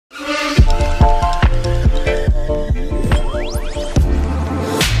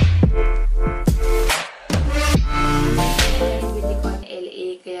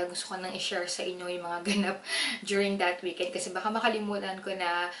gusto ko nang i-share sa inyo yung mga ganap during that weekend kasi baka makalimutan ko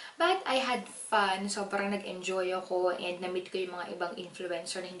na. But I had fun. Sobrang nag-enjoy ako and na-meet ko yung mga ibang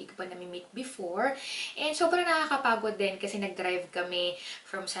influencer na hindi ko pa na-meet before. And sobrang nakakapagod din kasi nag-drive kami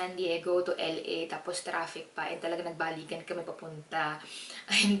from San Diego to LA tapos traffic pa and talaga nagbalikan kami papunta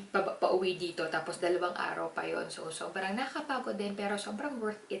and pauwi dito tapos 2 araw pa yon. So sobrang nakakapagod din pero sobrang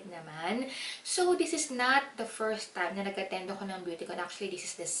worth it naman. So this is not the first time na nag-attend ako ng Beautycon. Actually, this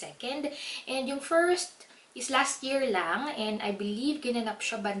is the second. And yung first is last year lang. And I believe ginanap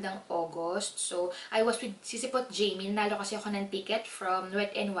siya bandang August. So, I was with Sisipot Jamie. Nanalo kasi ako ng ticket from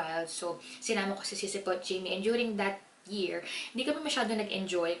Wet n Wild. So, sinama ko si Sisipot Jamie. And during that year, hindi kami masyado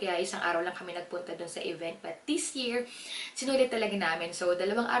nag-enjoy. Kaya isang araw lang kami nagpunta dun sa event. But this year, sinulit talaga namin. So, 2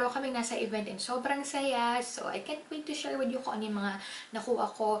 araw kami nasa event and sobrang saya. So, I can't wait to share with you kung ano yung mga nakuha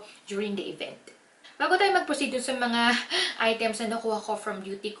ko during the event. Bago tayo mag-proceed sa mga items na nakuha ko from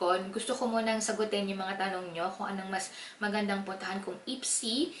Beautycon, gusto ko munang sagutin yung mga tanong nyo kung anong mas magandang puntahan kung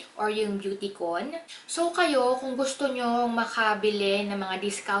Ipsy or yung Beautycon. So kayo, kung gusto nyo makabili ng mga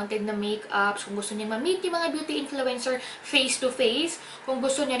discounted na makeups, kung gusto nyo ma-meet yung mga beauty influencer face-to-face, kung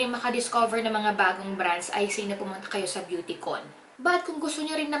gusto nyo rin makadiscover ng mga bagong brands, ay say na pumunta kayo sa Beautycon. But kung gusto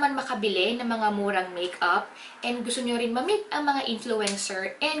nyo rin naman makabili ng mga murang makeup and gusto nyo rin ma-meet ang mga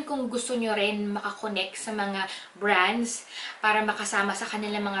influencer and kung gusto nyo rin makakonect sa mga brands para makasama sa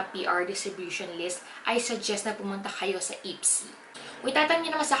kanilang mga PR distribution list, I suggest na pumunta kayo sa Ipsy. Itatanong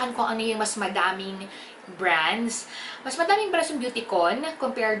nyo naman sa akin kung ano yung mas madaming brands. Mas madaming brands yung Beautycon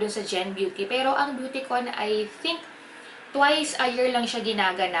compared dun sa Gen Beauty. Pero ang Beautycon, I think, twice a year lang siya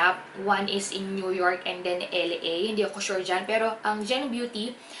ginaganap. One is in New York and then LA. Hindi ako sure dyan. Pero ang Gen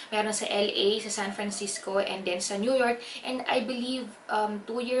Beauty, meron sa LA, sa San Francisco, and then sa New York. And I believe 2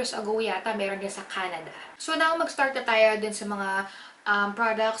 years ago yata, meron din sa Canada. So now, mag-start na tayo din sa mga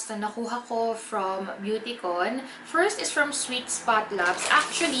products na nakuha ko from Beautycon. First is from Sweet Spot Labs.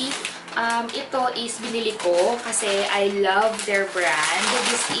 Actually, ito is binili ko kasi I love their brand.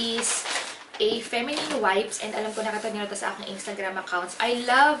 This is a feminine wipes and alam ko nakita nyo na sa aking Instagram accounts. I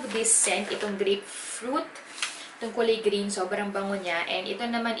love this scent, itong grapefruit, itong kulay green, sobrang bango niya. And ito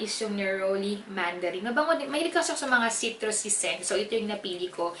naman is yung neroli mandarin. Mabango din, mahilig kasi ako sa mga citrusy scent. So ito yung napili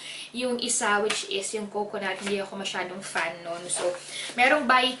ko. Yung isa which is yung coconut, hindi ako masyadong fan nun. So merong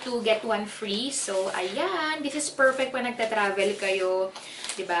buy 2 get 1 free. So ayan, this is perfect when nagta-travel kayo.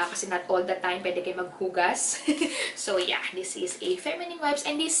 Diba? Kasi not all the time pwede kayo maghugas. So yeah, this is a feminine wipes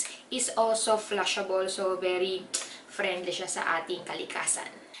and this is also flushable. So very friendly siya sa ating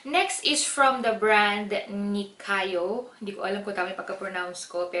kalikasan. Next is from the brand Nikayo. Hindi ko alam kung tama yung pagka-pronounce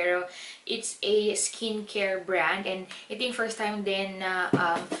ko, pero it's a skincare brand. And ito yung first time din na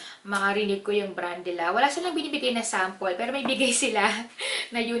makarinig ko yung brand nila. Wala silang binibigay na sample, pero may bigay sila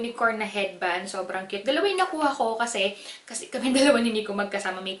na unicorn na headband. Sobrang cute. Dalawa yung nakuha ko kasi kami dalawa ni Nico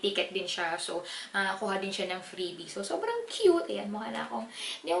magkasama. May ticket din siya. So, nakakuha din siya ng freebie. So, sobrang cute. Ayan, mukha na akong,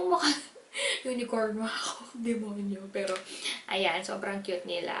 hindi ako mukha unicorn mo ako, demonyo. Pero, ayan, sobrang cute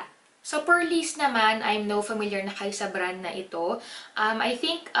nila. So, Pearlies naman, I'm no familiar na kayo sa brand na ito. I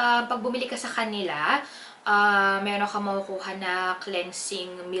think, pag bumili ka sa kanila, meron ka makukuha na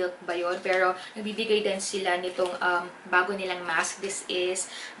cleansing milk ba yun? Pero, nagbibigay din sila nitong bago nilang mask. This is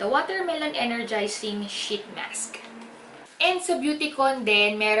the Watermelon Energizing Sheet Mask. And sa Beautycon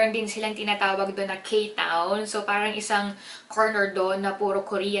din, meron din silang tinatawag doon na K-Town. So, parang isang corner doon na puro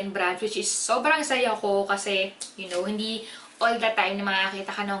Korean brands, which is sobrang saya ko kasi, you know, hindi all the time na makakita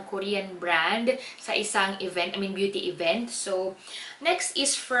ka ng Korean brand sa isang event, I mean beauty event. So, next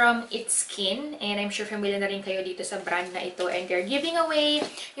is from It's Skin. And I'm sure familiar na rin kayo dito sa brand na ito. And they're giving away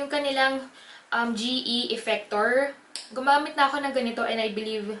yung kanilang GE Effector. Gumamit na ako ng ganito and I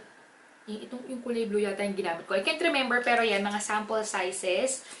believe yung kulay blue yata yung ginamit ko. I can't remember, pero yan, mga sample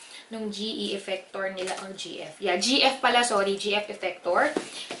sizes nung GE Effector nila, or GF. Yeah, GF pala, sorry, GF Effector.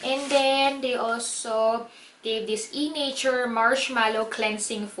 And then, they also gave this E-Nature Marshmallow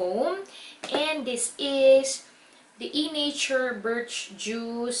Cleansing Foam. And this is the E-Nature Birch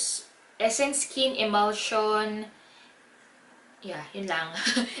Juice Essence Skin Emulsion. Yeah, yun lang.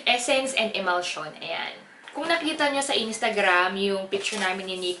 Essence and Emulsion. Ayan. Kung nakita nyo sa Instagram, yung picture namin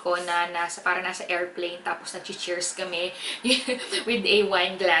ni Nico na para nasa airplane, tapos nag-cheers kami with a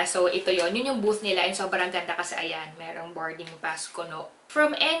wine glass. So, ito yon. Yun yung booth nila. And sobrang ganda kasi, ayan, merong boarding pass ko, no?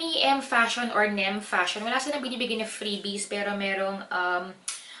 From NEM Fashion or NEM Fashion, wala silang binibigay na freebies, pero merong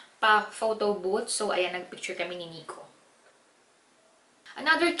pa-photo booth. So, ayan, nag-picture kami ni Nico.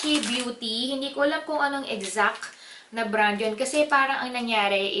 Another K-Beauty. Hindi ko alam kung anong exact na brand yun. Kasi parang ang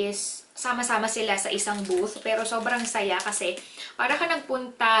nangyari is, sama-sama sila sa isang booth. Pero sobrang saya kasi para ka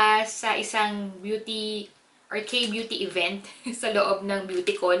nagpunta sa isang beauty or K-beauty event sa loob ng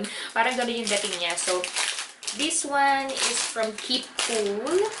Beautycon. Parang gano'n yung dating niya. So, this one is from Keep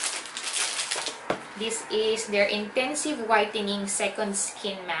Cool. This is their Intensive Whitening Second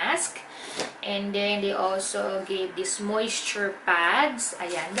Skin Mask. And then, they also gave this moisture pads.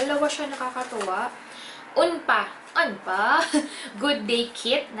 Ayan, dalawa siya, nakakatuwa. Unpa, Good Day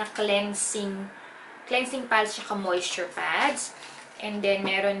Kit na cleansing pads tsaka moisture pads. And then,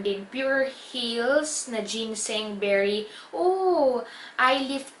 meron din Pure Heals na ginseng berry. Oh, eye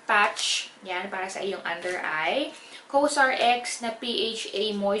lift patch. Yan, para sa iyong under eye. COSAR X na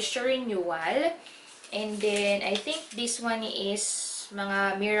PHA Moisture Renewal. And then, I think this one is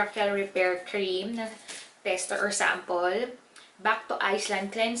mga Miracle Repair Cream na tester or sample. Back to Iceland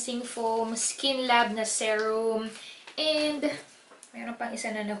Cleansing Foam. Skin Lab na serum. And, meron pang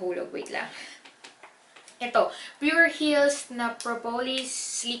isa na nahulog. Wait lang. Ito, Pure Heals na Propolis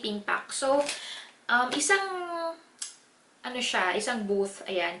Sleeping Pack. So, isang booth,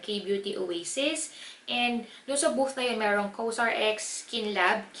 ayan, K-Beauty Oasis. And, doon sa booth na yun, merong COSAR X, Skin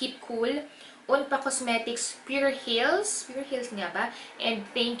Lab, Keep Cool, Unpa Cosmetics, Pure Heals nga ba? And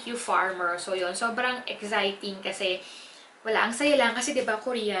Thank You Farmer. So, yun, sobrang exciting kasi, wala, ang saya lang kasi, diba,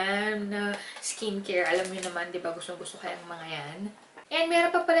 Korean na skincare, alam niyo naman, diba, gustong-gusto kayang mga yan. And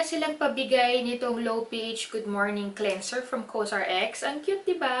meron pa pala silang pabigay nitong Low pH Good Morning Cleanser from COSAR X. Ang cute,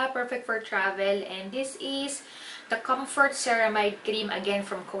 diba? Perfect for travel. And this is the Comfort Ceramide Cream again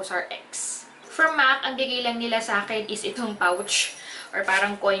from COSAR X. From MAC, ang bigay lang nila sa akin is itong pouch or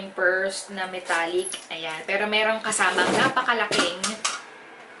parang coin purse na metallic. Ayan. Pero merong kasamang napakalaking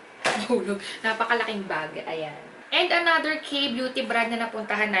bag. Ayan. And another K-beauty brand na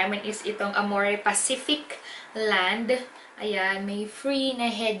napuntahan namin is itong Amore Pacific Land. Ayan, may free na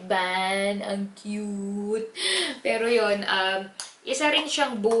headband. Ang cute. Pero yun, isa rin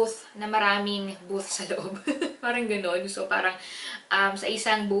siyang booth na maraming booth sa loob. Parang ganon. So, parang sa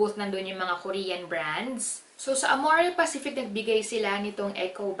isang booth nandun yung mga Korean brands. So, sa Amore Pacific, nagbigay sila nitong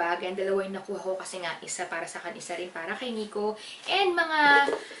eco bag. And dalawa yung nakuha ko kasi nga isa para sa akin, isa rin para kay Nico. And mga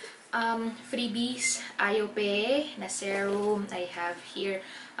freebies, Ayope na serum. I have here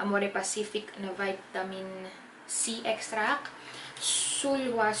Amore Pacific na vitamin C extract,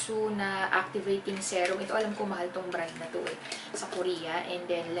 Sulwasu na activating serum. Ito alam ko mahal tong brand na to eh, sa Korea. And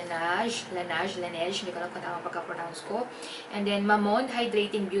then Laneige, hindi ko alam kung tama pagka-pronounce ko. And then Mamon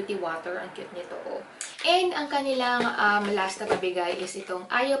Hydrating Beauty Water. Ang cute nito oh. And ang kanilang last na pabigay is itong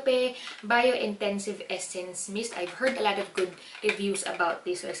Ayope Bio-Intensive Essence Mist. I've heard a lot of good reviews about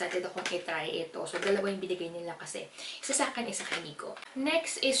this. So excited akong i-try ito. So dalawa yung binigay nila kasi. Isa sa akin, isa kay Nico.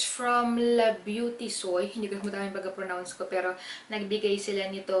 Next is from La Beauty Soy. Hindi ko naman pagka-pronounce ko pero nagbigay sila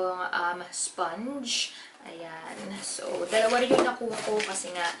nitong sponge. Ayan. So dalawa rin yung nakuha ko kasi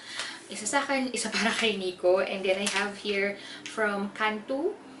nga isa sa akin, isa para kay Nico. And then I have here from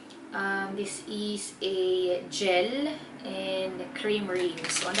Cantu. This is a gel and cream ring.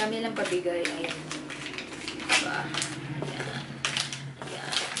 So, ang dami lang pabigay. Ayan. Diba? Ayan.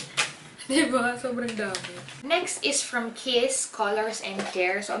 Ayan. Diba? Sobrang dami. Next is from Kiss Colors and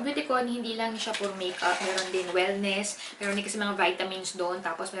Care. So, ang Beautycon, hindi lang siya for makeup. Meron din wellness. Meron din kasi mga vitamins doon.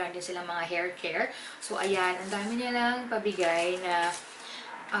 Tapos, meron din silang mga hair care. So, ayan. Ang dami nilang pabigay na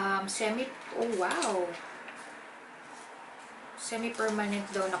oh, wow! Semi-permanent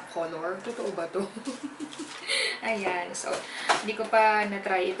daw na color. Totoo ba to? Ayan. So, hindi ko pa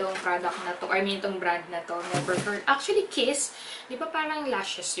na-try itong product na to. I mean, itong brand na to. Never heard. Actually, Kiss, di ba parang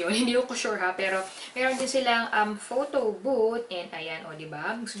lashes yun? Hindi ko sure ha. Pero, meron din silang photo booth. And, ayan. O, di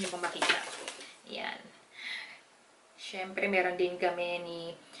ba? Gusto niyo pang makita. Ayan. Siyempre, meron din kami ni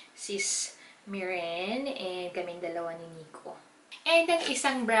Sis Miren. And kaming dalawa ni Nico. And ang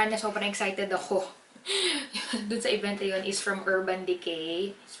isang brand na sobrang excited ako dun sa event na yun is from Urban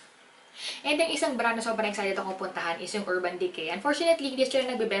Decay. And ang isang brand na sobrang excited akong puntahan is yung Urban Decay. Unfortunately, hindi sila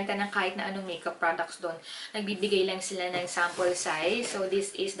nagbibenta ng kahit na anong makeup products doon. Nagbibigay lang sila ng sample size. So,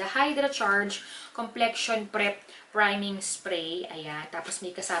 this is the Hydra Charge Complexion Prep Priming Spray. Ayan. Tapos, may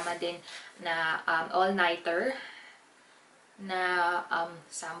kasama din na all-nighter na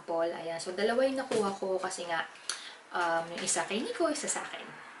sample. Ayan. So, dalawa yung nakuha ko kasi nga yung isa kay Nico, isa sa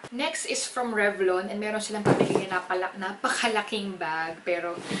akin. Next is from Revlon and meron silang pabigay na napakalaking bag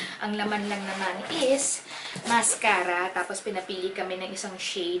pero ang laman lang naman is mascara tapos pinapili kami ng isang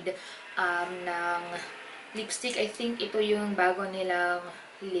shade ng lipstick. I think ito yung bago nilang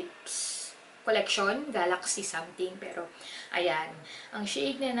lips collection, Galaxy something pero Ayan. Ang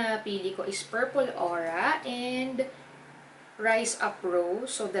shade na napili ko is Purple Aura and Rise Up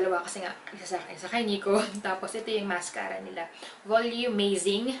Rose. So, dalawa kasi nga, isa sa akin, sa kay Nico. Tapos, ito yung mascara nila.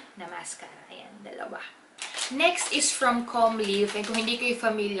 Volumizing na mascara. Ayan, dalawa. Next is from Calm Leaf. And kung hindi kayo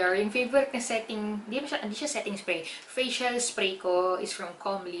familiar, yung favorite na setting, hindi siya setting spray. Facial spray ko is from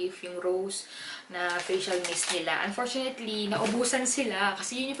Calm Leaf, yung rose na facial mist nila. Unfortunately, naubusan sila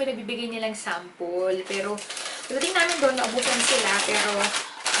kasi yun yung pinagbibigay nilang sample. Pero, pagdating namin doon, naubusan sila. Pero,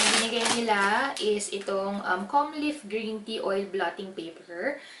 ang binigay nila is itong Calm Leaf Green Tea Oil Blotting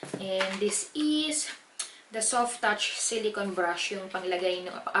Paper. And this is the soft touch silicone brush, yung panglagay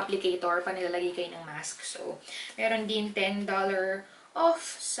ng applicator, panilalagay kayo ng mask. So, meron din $10 off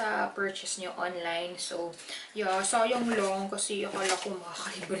sa purchase nyo online. So, yeah, sayang lang kasi akala ko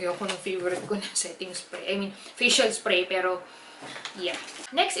makakalibre ako ng favorite ko na setting spray. I mean, facial spray, pero yeah.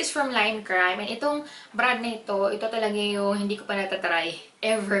 Next is from Lime Crime. And itong brand na ito talaga yung hindi ko pa natatry.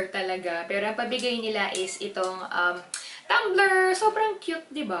 Ever talaga. Pero ang pabigay nila is itong tumbler. Sobrang cute,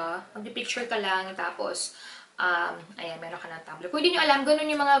 di ba? Mag-picture ka lang, tapos, ayan, meron ka ng tumbler. Kung hindi nyo alam,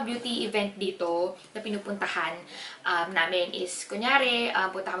 ganun yung mga beauty event dito na pinupuntahan namin is, kunyari,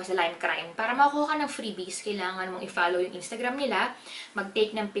 punta kami sa Lime Crime. Para makuha ka ng freebies, kailangan mong i-follow yung Instagram nila,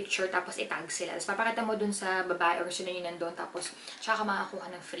 mag-take ng picture, tapos i-tag sila. Tapos papakita mo dun sa babae or sino yun nandun, tapos tsaka ka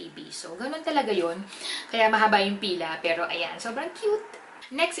makakuha ng freebies. So, ganun talaga yun. Kaya mahaba yung pila, pero ayan, sobrang cute.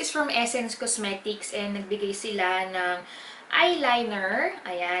 Next is from Essence Cosmetics and nagbigay sila ng eyeliner.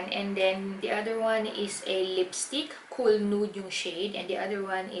 Ayan. And then, the other one is a lipstick. Cool Nude yung shade. And the other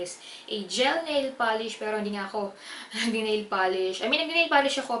one is a gel nail polish. Pero hindi nga ako nag-nail polish. I mean, nag-nail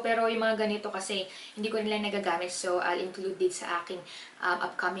polish ako pero yung mga ganito kasi hindi ko nila nagagamit. So, I'll include it sa aking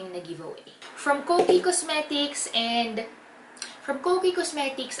upcoming na giveaway. From Koki Cosmetics and From Koki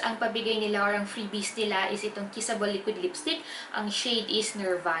Cosmetics, ang pabigay nila or ang freebies nila is itong Kissable Liquid Lipstick. Ang shade is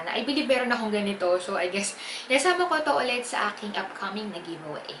Nirvana. I believe meron akong ganito. So, I guess, nasama ko to ulit sa aking upcoming na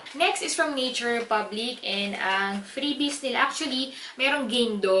giveaway. Next is from Nature Republic. And ang freebies nila, actually, merong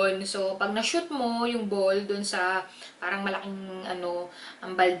game doon. So, pag na-shoot mo yung ball doon sa parang malaking,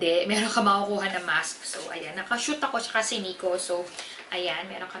 ang balde, meron ka makukuha na mask. So, ayan. Nakashoot ako tsaka si Nico. So, ayan.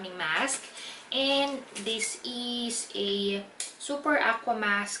 Meron kaming mask. And this is a Super Aqua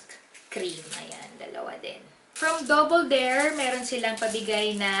Mask Cream. Ayan, dalawa din. From Double Dare, meron silang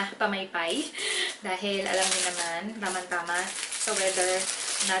pabigay na pamaypay. Dahil alam niyo naman, tama-tama sa weather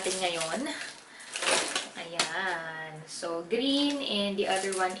natin ngayon. Ayan. So, green and the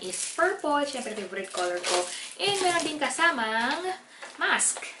other one is purple. Siyempre, favorite color ko. And meron din kasamang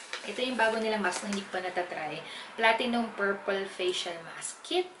mask. Ito yung bago nilang mask na hindi ko pa natatry. Platinum Purple Facial Mask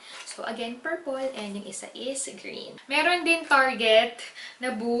Kit. So, again, purple and yung isa is green. Meron din Target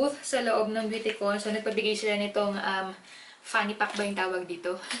na booth sa loob ng Beautycon. So, nagpabigay sila nitong fanny pack ba yung tawag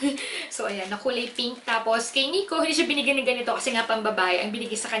dito? So, ayan, na kulay pink. Tapos, kay Nico, hindi siya binigyan ng ganito kasi nga pambabae. Ang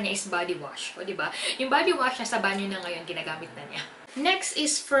binigay sa kanya is body wash. O, diba? Yung body wash na sa banyo na ngayon, ginagamit na niya. Next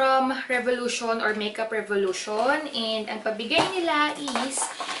is from Revolution or Makeup Revolution. And ang pabigay nila is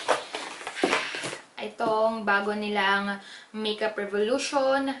itong bago nilang Makeup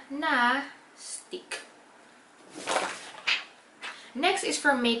Revolution na stick. Next is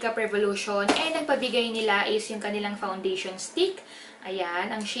from Makeup Revolution. And ang pabigay nila is yung kanilang foundation stick.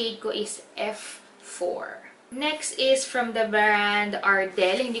 Ayan, ang shade ko is F4. Next is from the brand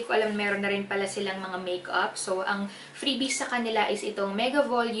Ardell. Hindi ko alam, meron na rin pala silang mga makeup. So, ang freebies sa kanila is itong Mega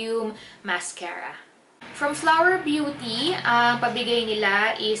Volume Mascara. From Flower Beauty, ang pabigay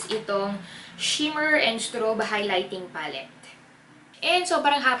nila is itong Shimmer and Strobe Highlighting Palette. And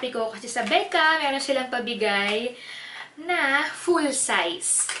sobrang happy ko kasi sa Becca, meron silang pabigay na full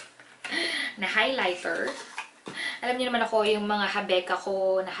size na highlighter. Alam niyo naman ako, yung mga habeka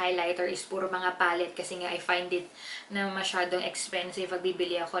ko na highlighter is puro mga palette kasi nga I find it na masyadong expensive pag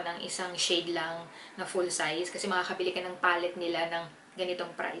bibili ako ng isang shade lang na full size kasi makakabili ka ng palette nila ng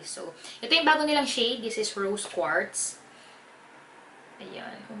ganitong price. So, ito yung bago nilang shade. This is Rose Quartz.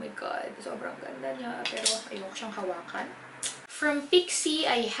 Ayan. Oh my God. Sobrang ganda niya. Pero ayoko siyang hawakan. From Pixie,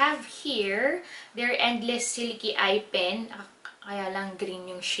 I have here their Endless Silky Eye Pen. Kaya lang green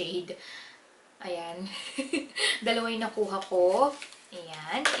yung shade. Ayan. Dalawa yung nakuha ko.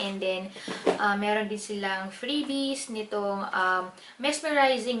 Ayan. And then, meron din silang freebies nitong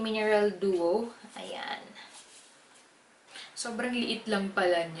Mesmerizing Mineral Duo. Ayan. Sobrang liit lang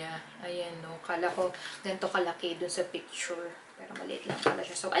pala niya. Ayan, no. Kala ko ganito kalaki dun sa picture. Pero maliit lang pala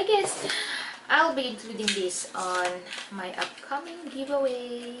siya. So, I guess, I'll be including this on my upcoming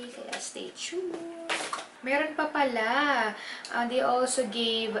giveaway. Kaya stay tuned. Meron pa pala. They also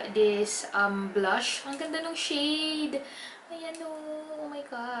gave this blush. Ang ganda ng shade. Ayan o. Oh my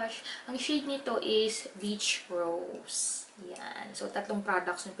gosh. Ang shade nito is Beach Rose. Yan. So, 3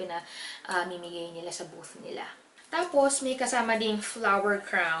 products na pinamimigay nila sa booth nila. Tapos, may kasama ding flower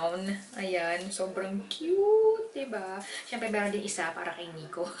crown. Ayan. Sobrang cute. Diba? Siyempre, meron din isa para kay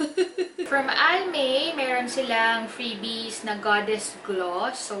Nico. From Almay, meron silang freebies na Goddess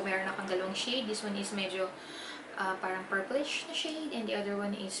Gloss. So, meron akong 2 shade. This one is medyo parang purplish na shade. And the other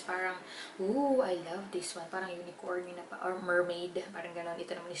one is parang, ooh, I love this one. Parang unicorn na pa, or mermaid. Parang ganon.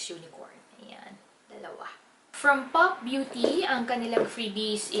 Ito naman is unicorn. Ayan. 2. From Pop Beauty, ang kanilang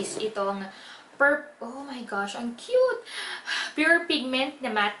freebies is itong oh my gosh, ang cute! Pure Pigment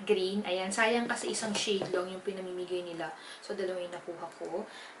na matte green. Ayan, sayang kasi isang shade lang yung pinamimigay nila. So, 2 yung nakuha ko.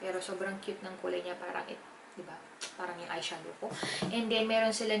 Pero sobrang cute ng kulay niya. Parang, diba? Parang yung eyeshadow ko. And then,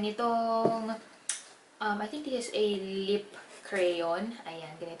 meron sila nitong, I think this is a lip crayon.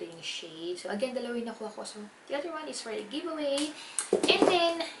 Ayan, ganito yung shade. So, again, 2 yung nakuha ko. So, the other one is for a giveaway. And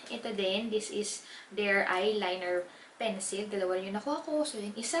then, ito din, this is their eyeliner pencil. 2 yung nakuha ko. So,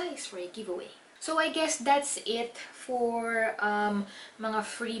 yung isa is for a giveaway. So, I guess that's it for mga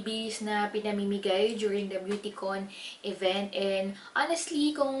freebies na pinamimigay during the Beautycon event. And honestly,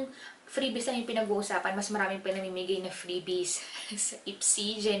 kung freebies lang yung pinag-uusapan, mas maraming pinamimigay na freebies sa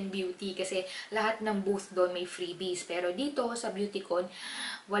Ipsy, Gen Beauty. Kasi lahat ng booth doon may freebies. Pero dito sa Beautycon,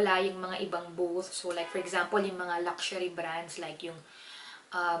 wala yung mga ibang booth. So, like for example, yung mga luxury brands like yung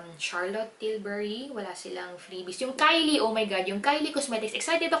Charlotte Tilbury, wala silang freebies. Yung Kylie, oh my god, yung Kylie Cosmetics,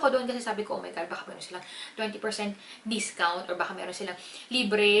 excited ako doon kasi sabi ko, oh my god, baka meron silang 20% discount or baka meron silang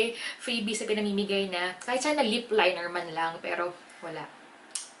libre freebies na pinamimigay na kahit sana lip liner man lang, pero wala.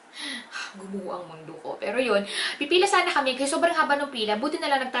 Gumuho ang mundo ko. Pero yun, pipila sana kami kasi sobrang haba ng pila. Buti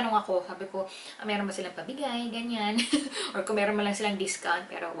na lang nagtanong ako. Sabi ko, meron ba silang pabigay, ganyan. Or kung meron man lang silang discount,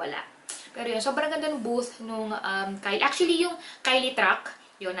 pero wala. Pero yun, sobrang ganda ng booth nung Kylie. Actually, yung Kylie truck,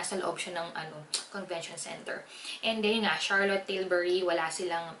 yun, nasa loob siya ng convention center. And then nga, Charlotte Tilbury, wala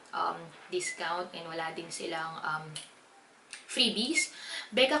silang discount and wala din silang freebies.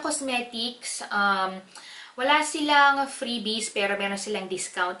 Becca Cosmetics, wala silang freebies pero meron silang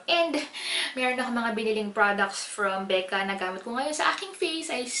discount. And meron ako mga biniling products from Becca na gamit ko ngayon sa aking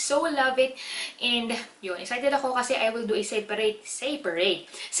face. I so love it. And yun, excited ako kasi I will do a separate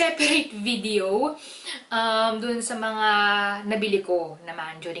video dun sa mga nabili ko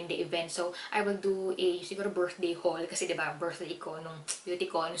naman during the event. So, I will do a siguro birthday haul kasi diba birthday ko nung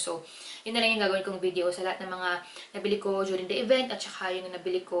Beautycon. So, yun na lang yung gagawin kong video sa lahat ng mga nabili ko during the event at saka yung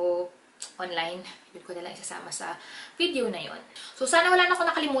nabili ko online. Yun ko na lang isasama sa video na yon. So, sana wala na ako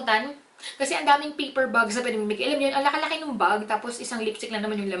nakalimutan. Kasi ang daming paper bags na pinamimigay. Alam niyo yun, ang laki-laki ng bag. Tapos, isang lipstick lang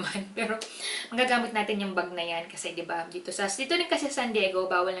naman yung laman. Pero, magagamit natin yung bag na yan. Kasi, diba, dito rin kasi sa San Diego,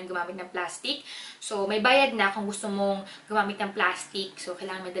 bawal nang gumamit ng plastic. So, may bayad na kung gusto mong gumamit ng plastic. So,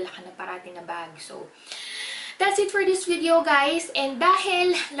 kailangan madala ka na parati na bag. So, that's it for this video, guys. And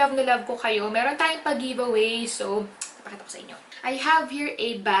dahil love na love ko kayo, meron tayong pag-giveaway. So, ipakita ko sa inyo. I have here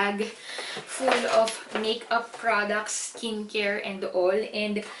a bag full of makeup products, skincare, and all.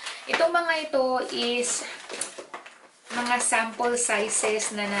 And itong mga ito is mga sample sizes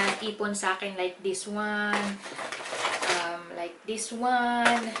na naipon sa akin. Like this one, like this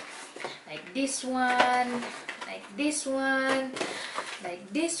one, like this one, like this one, like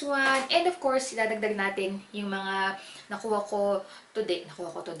this one. And of course, idadagdag natin yung mga nakuha ko today.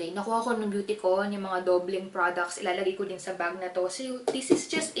 Nakuha ko ng Beautycon, yung mga doubling products. Ilalagay ko din sa bag na to. So, this is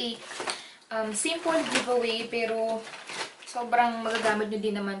just a simple giveaway, pero sobrang magagamit nyo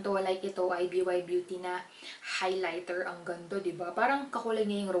din naman to. Like ito, IBY Beauty na highlighter. Ang ganda, diba? Parang kakulay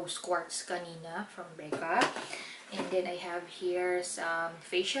niya yung rose quartz kanina from Becca. And then I have here some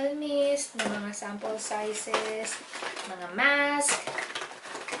facial mist na mga sample sizes, mga mask.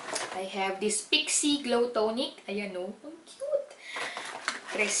 I have this Pixie Glow Tonic. Ayan o. Ang cute.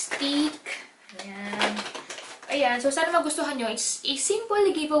 Prestique. Ayan. Ayan. So, sana magustuhan nyo. It's a simple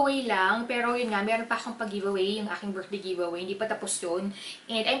giveaway lang. Pero yun nga, meron pa akong pag-giveaway. Yung aking birthday giveaway. Hindi pa tapos yun.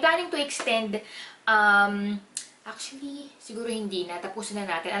 And I'm planning to extend, actually, siguro hindi na. Tapusin na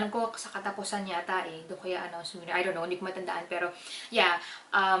natin. Alam ko sa katapusan yata eh. Doon kaya announce mo. I don't know. Hindi ko matandaan. Pero, yeah.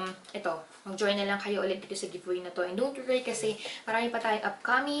 Ito. Mag-join na lang kayo ulit dito sa giveaway na to. And don't worry kasi marami pa tayong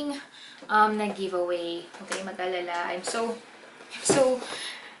upcoming na giveaway. Huwag kayong mag-alala. I'm so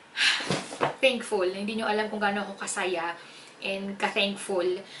thankful. Hindi nyo alam kung gaano ako kasaya and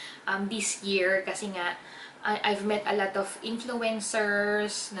ka-thankful this year. Kasi nga, I've met a lot of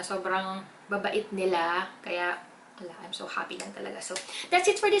influencers na sobrang babait nila. Kaya, I'm so happy lang talaga. So, that's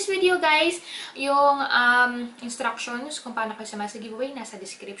it for this video, guys. Yung instructions kung paano kayo sumama sa giveaway nasa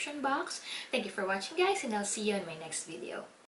description box. Thank you for watching, guys, and I'll see you in my next video.